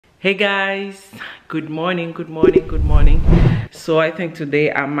Hey guys, good morning. So I think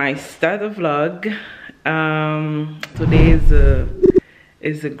today I might start a vlog. Today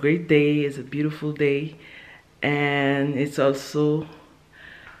is a great day, it's a beautiful day, and it's also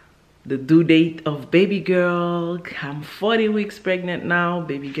the due date of baby girl. I'm 40 weeks pregnant now.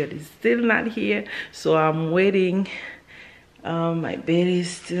 Baby girl is still not here, so I'm waiting. My baby is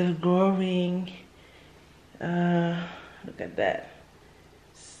still growing. Look at that,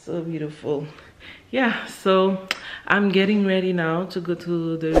 so beautiful. Yeah, so I'm getting ready now to go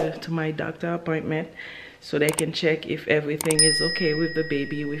to my doctor appointment so they can check if everything is okay with the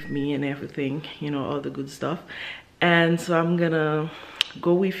baby, with me and everything, you know, all the good stuff. And so I'm gonna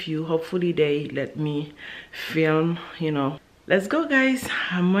go with you. Hopefully they let me film, you know. Let's go guys,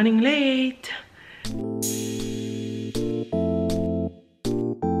 I'm running late.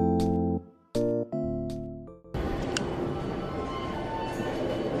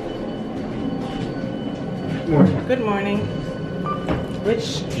 Good morning.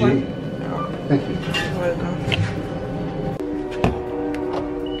 Which one? Oh. Thank you. You're welcome.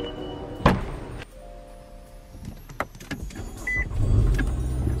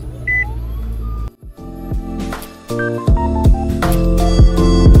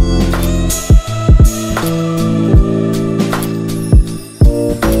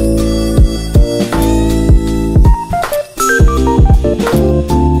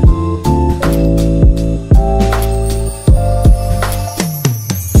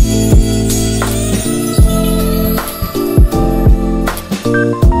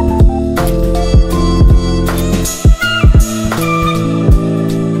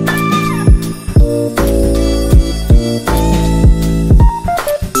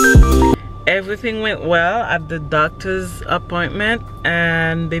 Everything went well at the doctor's appointment,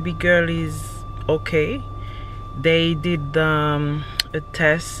 and baby girl is okay. They did a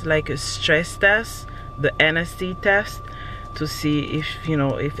test, like a stress test, the NST test, to see if, you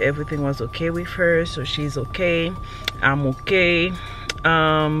know, if everything was okay with her. So she's okay, I'm okay,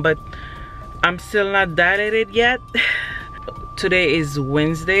 but I'm still not dilated yet. Today is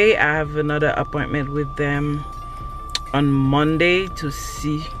Wednesday. I have another appointment with them on Monday to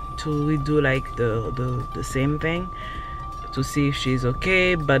see, we do like the same thing to see if she's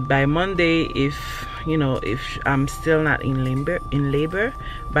okay. But by Monday, if you know, if I'm still not in labor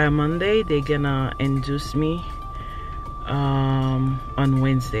by Monday, they're gonna induce me on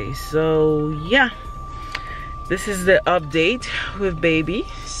Wednesday. So yeah, this is the update with baby.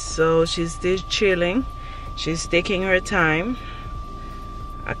 So she's still chilling, she's taking her time.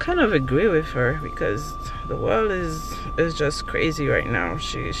 I kind of agree with her because the world is just crazy right now.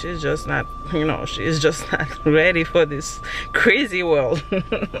 She's just not, you know, she's just not ready for this crazy world.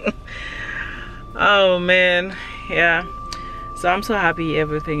 Oh man, yeah. So I'm so happy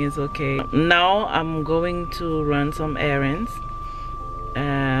everything is okay. Now I'm going to run some errands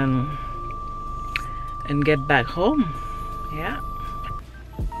and get back home. Yeah.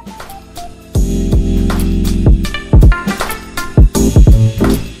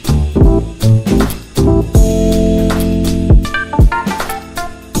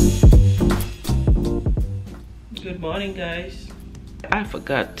 Good morning guys. I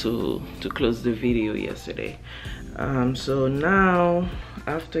forgot to close the video yesterday, so now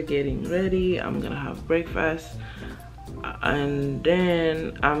after getting ready, I'm gonna have breakfast and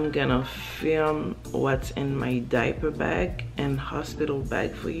then I'm gonna film what's in my diaper bag and hospital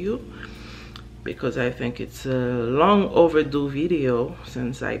bag for you, because I think it's a long overdue video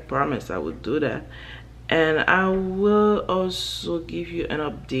since I promised I would do that. And I will also give you an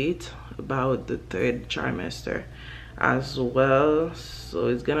update about the 3rd trimester as well. So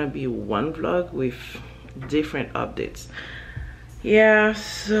it's gonna be one vlog with different updates. Yeah,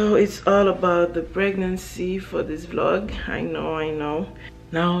 so it's all about the pregnancy for this vlog. I know.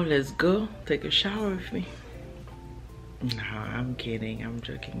 Now let's go take a shower with me. No, I'm kidding, I'm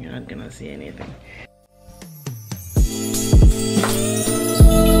joking. You're not gonna see anything.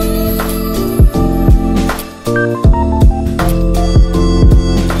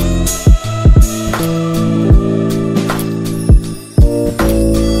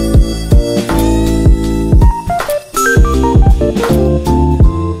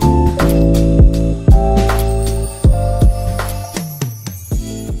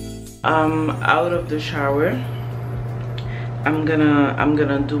 Out of the shower, I'm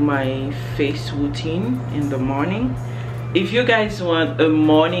gonna do my face routine in the morning. If you guys want a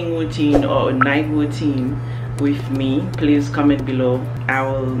morning routine or a night routine with me, please comment below. I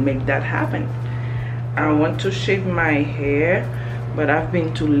will make that happen. I want to shave my hair, but I've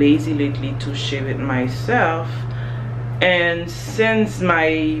been too lazy lately to shave it myself. And since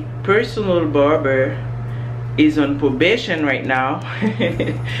my personal barber is on probation right now,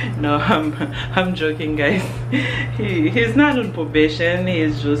 no, I'm joking, guys. He's not on probation.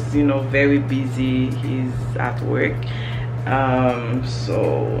 He's just, you know, very busy. He's at work.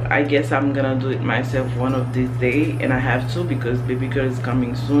 So I guess I'm gonna do it myself one of these days, and I have to because baby girl is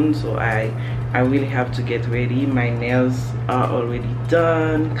coming soon. So I really have to get ready. My nails are already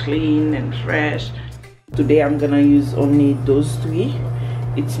done, clean and fresh. Today I'm gonna use only those three.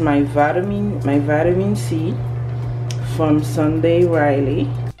 It's my vitamin C from Sunday Riley,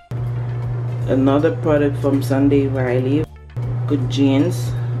 another product from Sunday Riley, good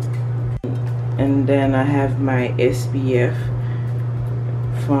jeans, and then I have my SPF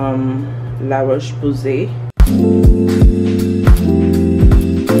from La Roche-Posay.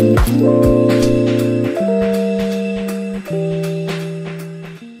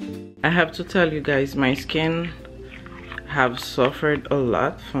 I have to tell you guys, my skin have suffered a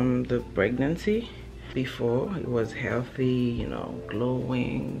lot from the pregnancy. Before it was healthy, you know,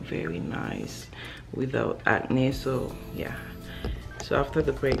 glowing, very nice, without acne. So yeah, so after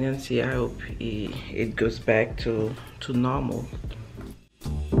the pregnancy, I hope it goes back to normal.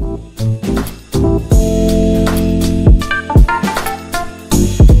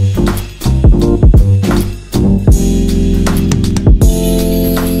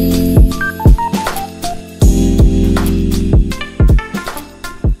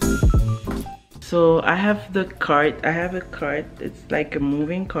 So I have the cart. I have a cart. It's like a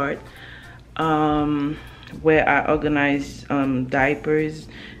moving cart where I organize diapers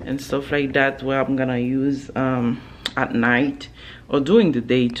and stuff like that, where I'm gonna use at night or during the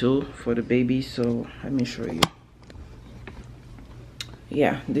day too for the baby. So let me show you.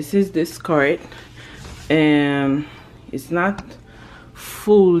 Yeah, this is this cart, and it's not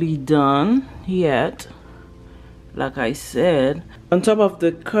fully done yet. Like I said, on top of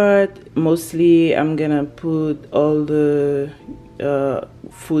the cart, mostly I'm gonna put all the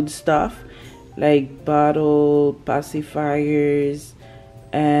food stuff like bottle, pacifiers,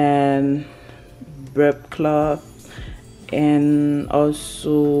 and burp cloth, and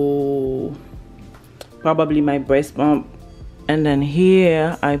also probably my breast pump. And then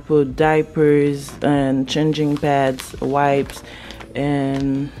here I put diapers and changing pads, wipes,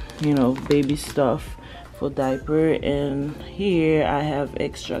 and, you know, baby stuff for diaper. And here I have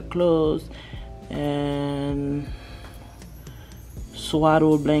extra clothes and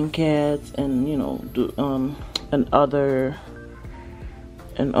swaddle blankets and, you know, and other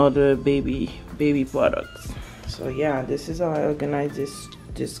baby products. So yeah, this is how I organize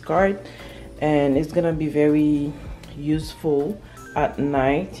this cart, and it's gonna be very useful at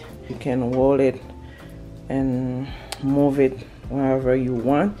night. You can roll it and move it wherever you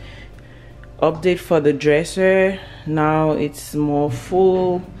want. Update for the dresser, now it's more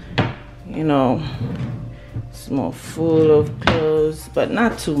full, you know, it's more full of clothes, but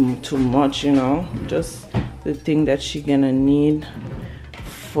not too much, you know, just the thing that she's gonna need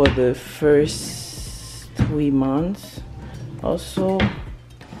for the first 3 months also.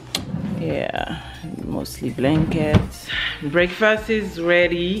 Yeah, mostly blankets. Breakfast is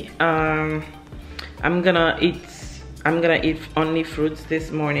ready. I'm gonna eat only fruits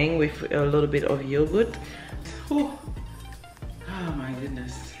this morning with a little bit of yogurt. Oh my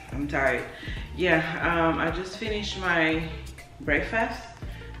goodness, I'm tired. Yeah, I just finished my breakfast.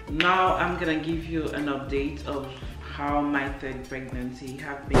 Now I'm gonna give you an update of how my third pregnancy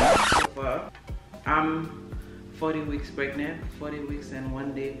have been so far. I'm 40 weeks pregnant, 40 weeks and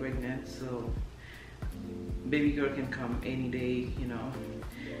 1 day pregnant, so baby girl can come any day, you know.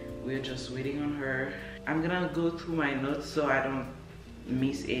 We're just waiting on her. I'm gonna go through my notes so I don't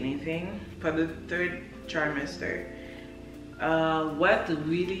miss anything. For the third trimester, what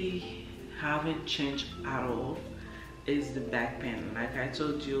really haven't changed at all is the back pain. Like I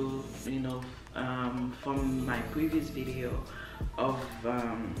told you, you know, from my previous video of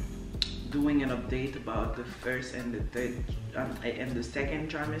doing an update about the first and the third and the second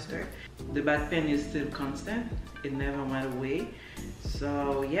trimester, the back pain is still constant. It never went away.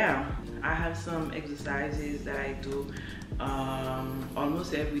 So yeah, I have some exercises that I do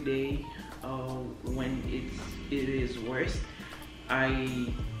almost every day when it is worse. I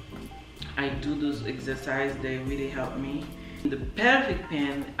do those exercises. They really help me. The pelvic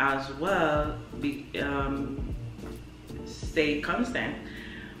pain as well stay constant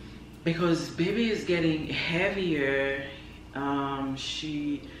because baby is getting heavier.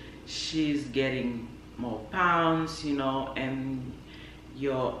 She's getting more pounds, you know, and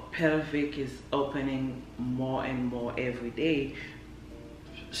your pelvic is opening more and more every day,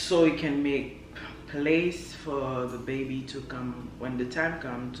 so it can make place for the baby to come when the time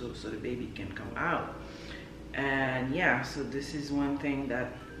comes, so the baby can come out. And yeah, so this is one thing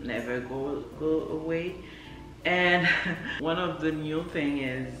that never go away. And one of the new thing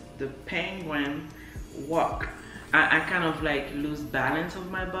is the penguin walk. I kind of like lose balance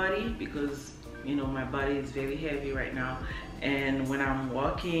of my body because, you know, my body is very heavy right now, and when I'm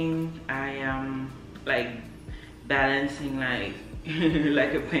walking I am like balancing like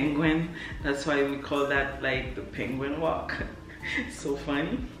like a penguin. That's why we call that like the penguin walk. It's so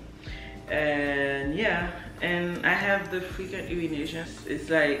funny. And yeah, and I have the frequent urinations. It's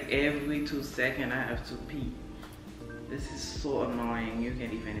like every 2 seconds I have to pee. This is so annoying, you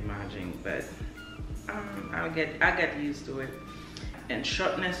can't even imagine, but I get used to it. And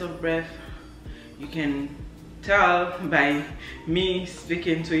shortness of breath, you can tell by me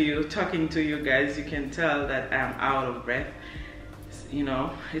speaking to you, talking to you guys, you can tell that I'm out of breath. You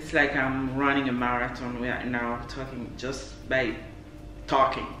know, it's like I'm running a marathon right now, talking just by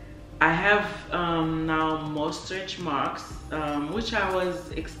talking. I have now more stretch marks, which I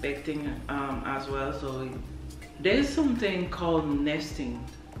was expecting as well. So there's something called nesting.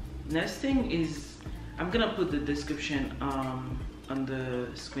 Nesting is, I'm gonna put the description on the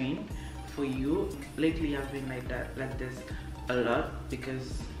screen for you. Lately I've been like this a lot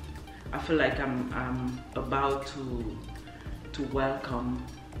because I feel like I'm about to welcome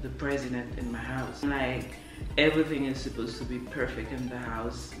the president in my house. Like everything is supposed to be perfect in the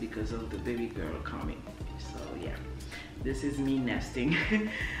house because of the baby girl coming. So yeah, this is me nesting.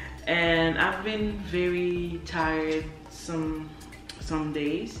 And I've been very tired some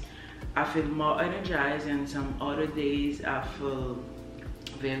days. I feel more energized, and some other days I feel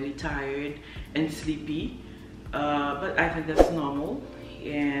very tired and sleepy, but I think that's normal.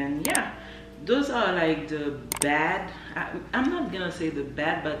 And yeah, those are like the bad, I'm not gonna say the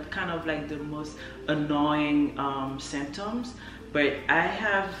bad, but kind of like the most annoying symptoms. But I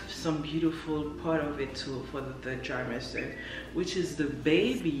have some beautiful part of it too for the 3rd trimester, which is the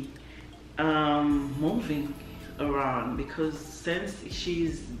baby moving around, because since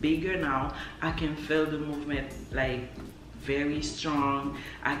she's bigger now, I can feel the movement like very strong.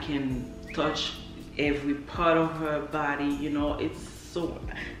 I can touch every part of her body, you know. It's so,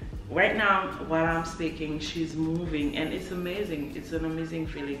 right now while I'm speaking, she's moving, and it's amazing. It's an amazing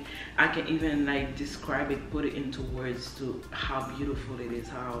feeling. I can even like describe it, put it into words to how beautiful it is,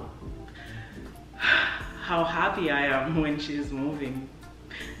 how happy I am when she's moving.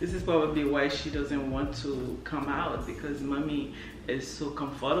 This is probably why she doesn't want to come out, because mommy is so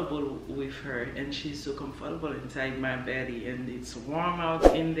comfortable with her, and she's so comfortable inside my belly, and it's warm out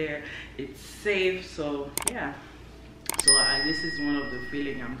in there, it's safe. So yeah, so this is one of the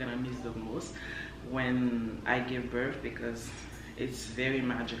feelings I'm gonna miss the most when I give birth, because it's very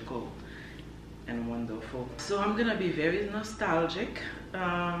magical and wonderful. So I'm gonna be very nostalgic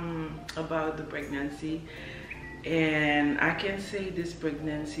about the pregnancy. And I can say this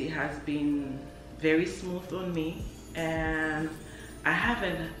pregnancy has been very smooth on me, and I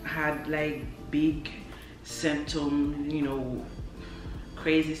haven't had like big symptoms, you know,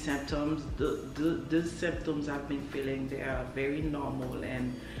 crazy symptoms. The symptoms I've been feeling, they are very normal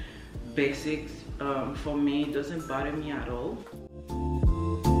and basic for me. It doesn't bother me at all.